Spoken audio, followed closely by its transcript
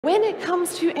When it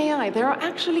comes to AI, there are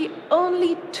actually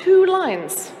only 2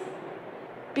 lines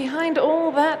behind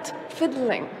all that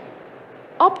fiddling.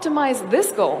 Optimize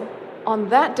this goal on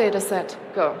that data set,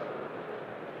 go.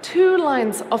 2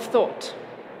 lines of thought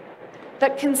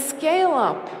that can scale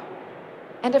up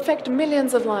and affect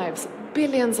millions of lives,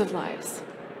 billions of lives.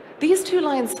 These 2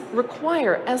 lines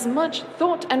require as much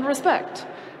thought and respect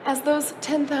as those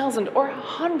 10,000 or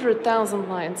 100,000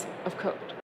 lines of code.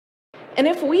 And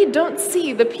if we don't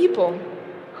see the people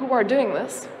who are doing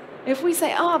this, if we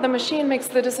say, the machine makes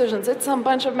the decisions, it's some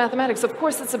bunch of mathematics, of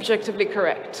course it's objectively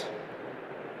correct,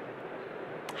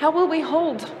 how will we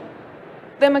hold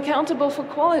them accountable for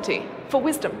quality, for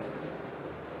wisdom?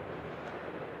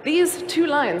 These 2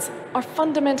 lines are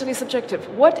fundamentally subjective.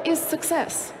 What is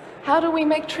success? How do we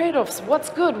make trade-offs? What's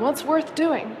good? What's worth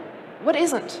doing? What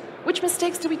isn't? Which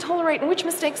mistakes do we tolerate and which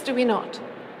mistakes do we not?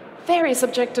 Very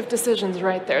subjective decisions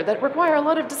right there that require a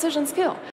lot of decision skill.